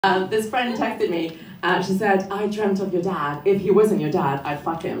This friend texted me, she said, I dreamt of your dad. If he wasn't your dad, I'd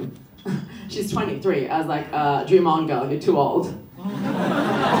fuck him. She's 23. I was like, dream on, girl, you're too old.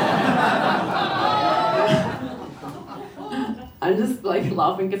 I'm just like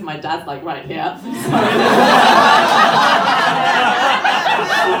laughing because my dad's like right here.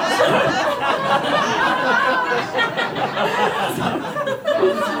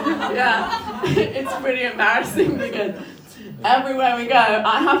 Yeah, it's pretty embarrassing because everywhere we go,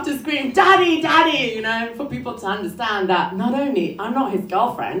 I have to scream, "Daddy, Daddy!" You know, for people to understand that not only I'm not his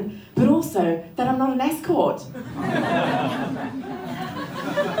girlfriend, but also that I'm not an escort.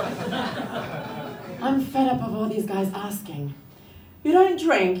 I'm fed up of all these guys asking, "You don't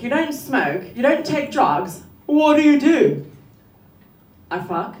drink, you don't smoke, you don't take drugs, what do? I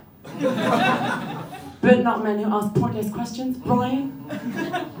fuck. But not men who ask pointless questions, Brian.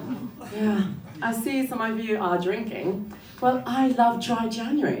 Yeah, I see some of you are drinking. Well, I love dry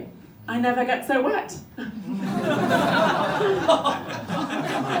January. I never get so wet.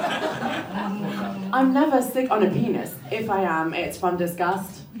 I'm never sick on a penis. If I am, it's from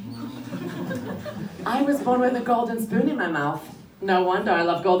disgust. I was born with a golden spoon in my mouth. No wonder I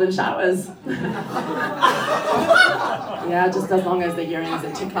love golden showers. Yeah, just as long as the urine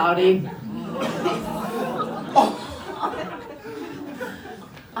isn't too cloudy.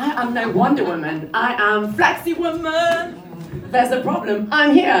 I am no Wonder Woman. I am Flexi Woman. There's a problem.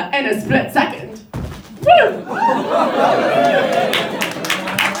 I'm here in a split second. Woo!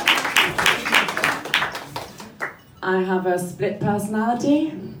 I have a split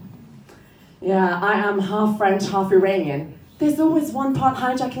personality. Yeah, I am half French, half Iranian. There's always one part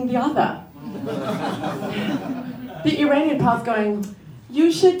hijacking the other. The Iranian part's going,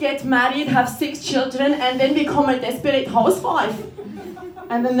 "You should get married, have 6 children, and then become a desperate housewife."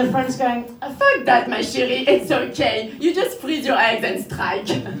 And then the French going, "Fuck that, my chérie, it's okay. You just freeze your eggs and strike."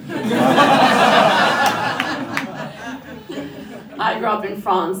 I grew up in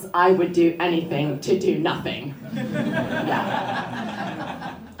France. I would do anything to do nothing. Yeah.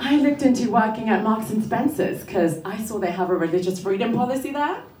 I looked into working at Marks and Spencer's because I saw they have a religious freedom policy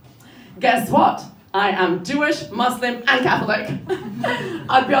there. Guess what? I am Jewish, Muslim, and Catholic.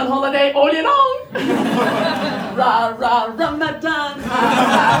 I'd be on holiday all year long. Ra ra Ramadan,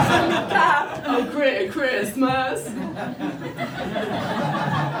 oh Christmas.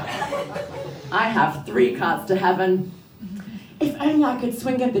 I have 3 cards to heaven. If only I could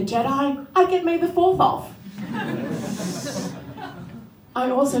swing at the Jedi, I'd get May the 4th off. I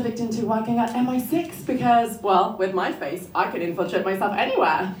also looked into working at MI6 because, well, with my face, I could infiltrate myself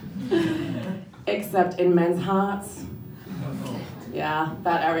anywhere. Except in men's hearts. Yeah,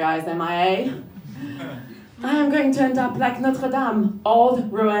 that area is MIA. I am going to end up like Notre Dame,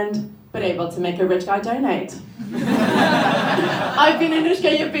 old, ruined, but able to make a rich guy donate. I've been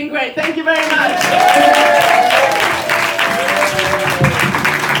Anushka, you've been great. Thank you very much.